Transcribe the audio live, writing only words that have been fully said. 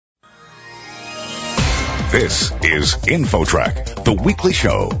This is InfoTrack, the weekly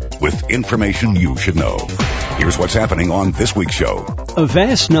show with information you should know. Here's what's happening on this week's show. A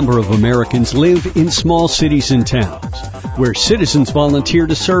vast number of Americans live in small cities and towns, where citizens volunteer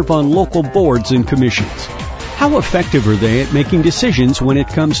to serve on local boards and commissions. How effective are they at making decisions when it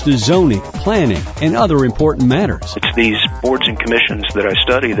comes to zoning, planning, and other important matters? It's these boards and commissions that I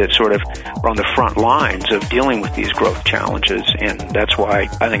study that sort of are on the front lines of dealing with these growth challenges, and that's why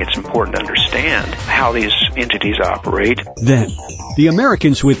I think it's important to understand how these entities operate. Then, the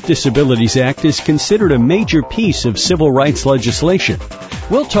Americans with Disabilities Act is considered a major piece of civil rights legislation.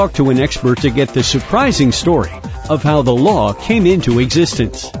 We'll talk to an expert to get the surprising story of how the law came into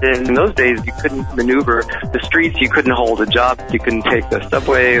existence. In those days, you couldn't maneuver the streets, you couldn't hold a job, you couldn't take the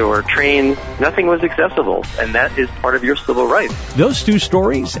subway or train. Nothing was accessible, and that is part of your civil rights. Those two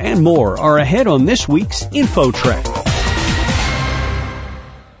stories and more are ahead on this week's InfoTrack.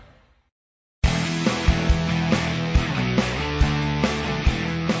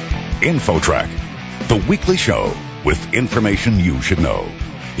 InfoTrack, the weekly show with information you should know.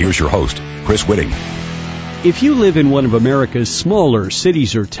 Here's your host, Chris Whitting. If you live in one of America's smaller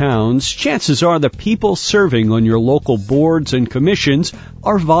cities or towns, chances are the people serving on your local boards and commissions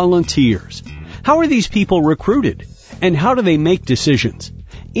are volunteers. How are these people recruited? And how do they make decisions?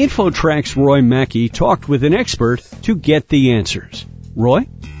 InfoTrack's Roy Mackey talked with an expert to get the answers. Roy?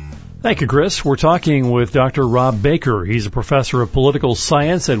 Thank you, Chris. We're talking with Dr. Rob Baker. He's a professor of political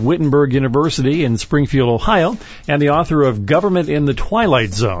science at Wittenberg University in Springfield, Ohio, and the author of Government in the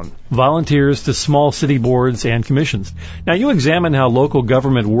Twilight Zone, Volunteers to Small City Boards and Commissions. Now, you examine how local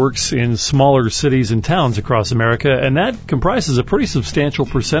government works in smaller cities and towns across America, and that comprises a pretty substantial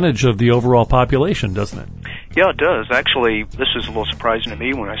percentage of the overall population, doesn't it? Yeah, it does. Actually, this is a little surprising to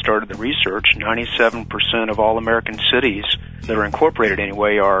me when I started the research. 97% of all American cities that are incorporated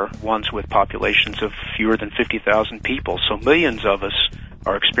anyway are ones with populations of fewer than 50,000 people. So millions of us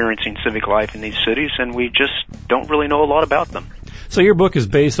are experiencing civic life in these cities, and we just don't really know a lot about them. So your book is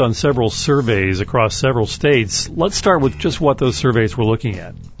based on several surveys across several states. Let's start with just what those surveys were looking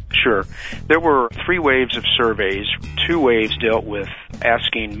at. Sure. There were 3 waves of surveys. 2 waves dealt with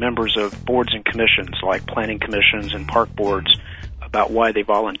asking members of boards and commissions, like planning commissions and park boards, about why they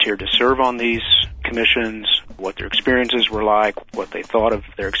volunteered to serve on these commissions, what their experiences were like, what they thought of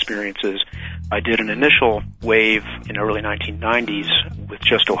their experiences. I did an initial wave in the early 1990s with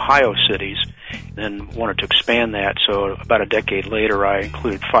just Ohio cities, then wanted to expand that. So about a decade later, I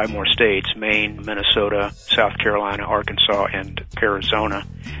included 5 more states, Maine, Minnesota, South Carolina, Arkansas, and Arizona,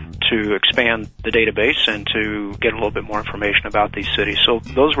 to expand the database and to get a little bit more information about these cities. So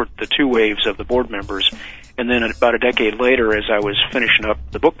those were the 2 waves of the board members. And then about a decade later, as I was finishing up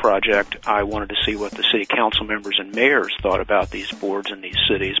the book project, I wanted to see what the city council members and mayors thought about these boards in these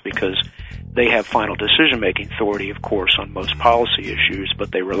cities, because they have final decision-making authority, of course, on most policy issues,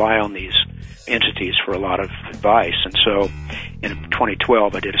 but they rely on these entities for a lot of advice. And so in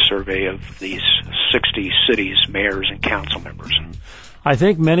 2012, I did a survey of these 60 cities, mayors, and council members. I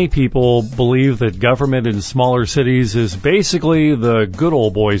think many people believe that government in smaller cities is basically the good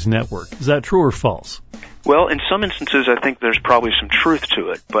old boys network. Is that true or false? Well, in some instances, I think there's probably some truth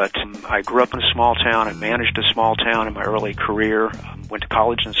to it, but I grew up in a small town. I managed a small town in my early career, went to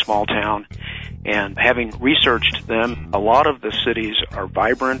college in a small town, and having researched them, a lot of the cities are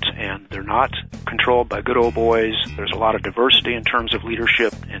vibrant and they're not controlled by good old boys. There's a lot of diversity in terms of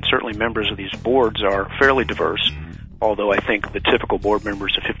leadership, and certainly members of these boards are fairly diverse. Although I think the typical board member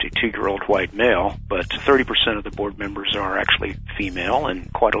is a 52-year-old white male, but 30% of the board members are actually female,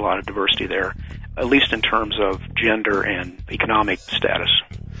 and quite a lot of diversity there, at least in terms of gender and economic status.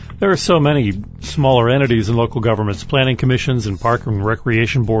 There are so many smaller entities in local governments, planning commissions and park and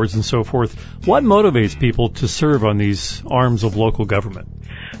recreation boards and so forth. What motivates people to serve on these arms of local government?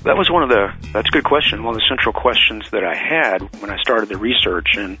 That's a good question. One of the central questions that I had when I started the research,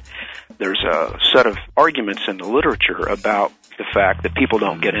 and there's a set of arguments in the literature about the fact that people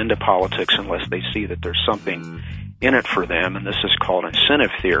don't get into politics unless they see that there's something in it for them, and this is called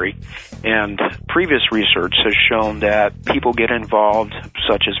incentive theory. And previous research has shown that people get involved,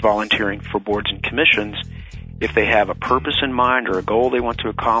 such as volunteering for boards and commissions, if they have a purpose in mind or a goal they want to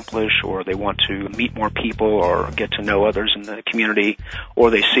accomplish, or they want to meet more people or get to know others in the community, or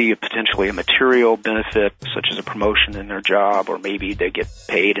they see potentially a material benefit, such as a promotion in their job, or maybe they get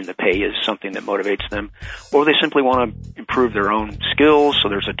paid and the pay is something that motivates them, or they simply want to improve their own skills, so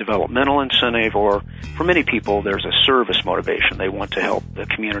there's a developmental incentive, or for many people there's a service motivation. They want to help the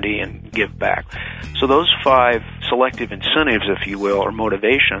community and give back. So those 5 selective incentives, if you will, or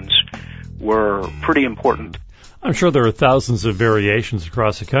motivations, were pretty important. I'm sure there are thousands of variations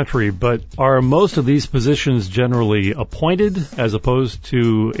across the country, but are most of these positions generally appointed as opposed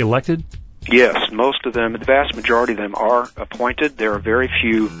to elected? Yes, most of them, the vast majority of them are appointed. There are very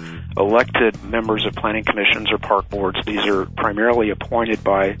few elected members of planning commissions or park boards. These are primarily appointed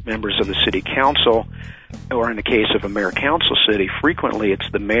by members of the city council, or in the case of a mayor-council city, frequently it's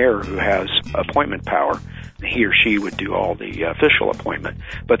the mayor who has appointment power. He or she would do all the official appointment.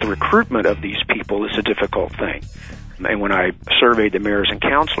 But the recruitment of these people is a difficult thing. And when I surveyed the mayors and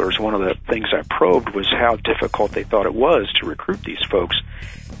councilors, one of the things I probed was how difficult they thought it was to recruit these folks.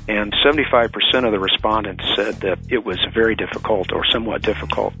 And 75% of the respondents said that it was very difficult or somewhat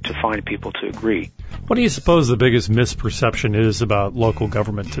difficult to find people to agree. What do you suppose the biggest misperception is about local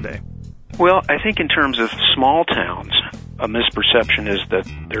government today? Well, I think in terms of small towns, a misperception is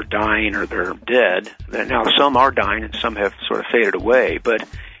that they're dying or they're dead. Now, some are dying and some have sort of faded away, but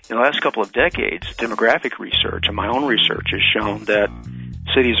in the last couple of decades, demographic research and my own research has shown that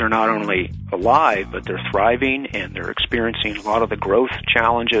cities are not only alive, but they're thriving and they're experiencing a lot of the growth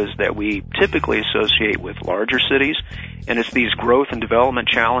challenges that we typically associate with larger cities. And it's these growth and development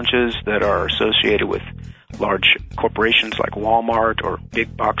challenges that are associated with large corporations like Walmart or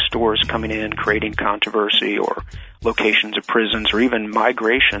big box stores coming in, creating controversy, or locations of prisons, or even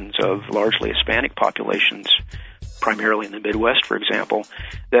migrations of largely Hispanic populations, primarily in the Midwest, for example,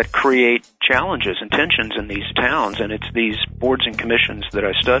 that create challenges and tensions in these towns. And it's these boards and commissions that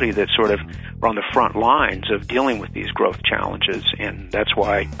I study that sort of are on the front lines of dealing with these growth challenges. And that's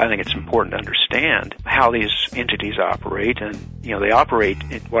why I think it's important to understand how these entities operate. And, they operate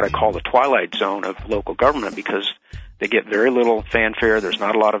in what I call the twilight zone of local government because they get very little fanfare. There's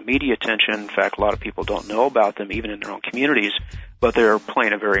not a lot of media attention. In fact, a lot of people don't know about them, even in their own communities, but they're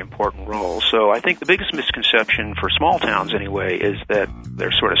playing a very important role. So I think the biggest misconception for small towns anyway is that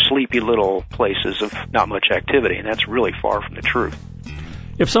they're sort of sleepy little places of not much activity, and that's really far from the truth.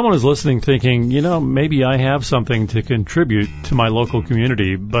 If someone is listening thinking, maybe I have something to contribute to my local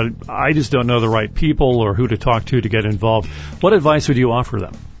community, but I just don't know the right people or who to talk to get involved, what advice would you offer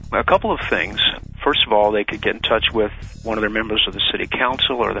them? A couple of things. First of all, they could get in touch with one of their members of the city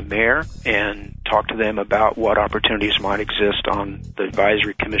council or the mayor and talk to them about what opportunities might exist on the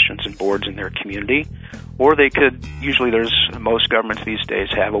advisory commissions and boards in their community. Or they could, most governments these days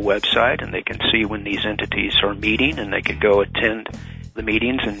have a website and they can see when these entities are meeting and they could go attend the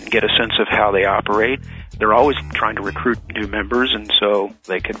meetings and get a sense of how they operate. They're always trying to recruit new members, and so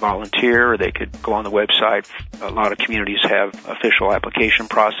they could volunteer or they could go on the website. A lot of communities have official application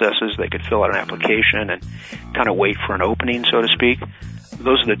processes. They could fill out an application and kind of wait for an opening, so to speak.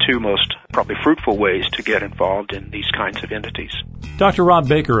 Those are the two most probably fruitful ways to get involved in these kinds of entities. Dr. Rob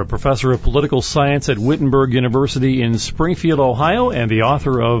Baker, a professor of political science at Wittenberg University in Springfield, Ohio, and the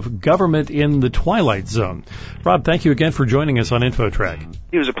author of Government in the Twilight Zone. Rob, thank you again for joining us on InfoTrack.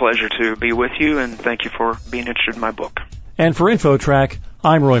 It was a pleasure to be with you, and thank you for being interested in my book. And for InfoTrack,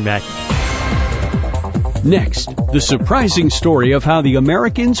 I'm Roy Mackey. Next, the surprising story of how the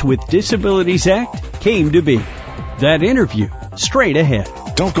Americans with Disabilities Act came to be. That interview, straight ahead.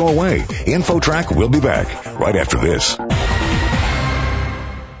 Don't go away. InfoTrack will be back right after this.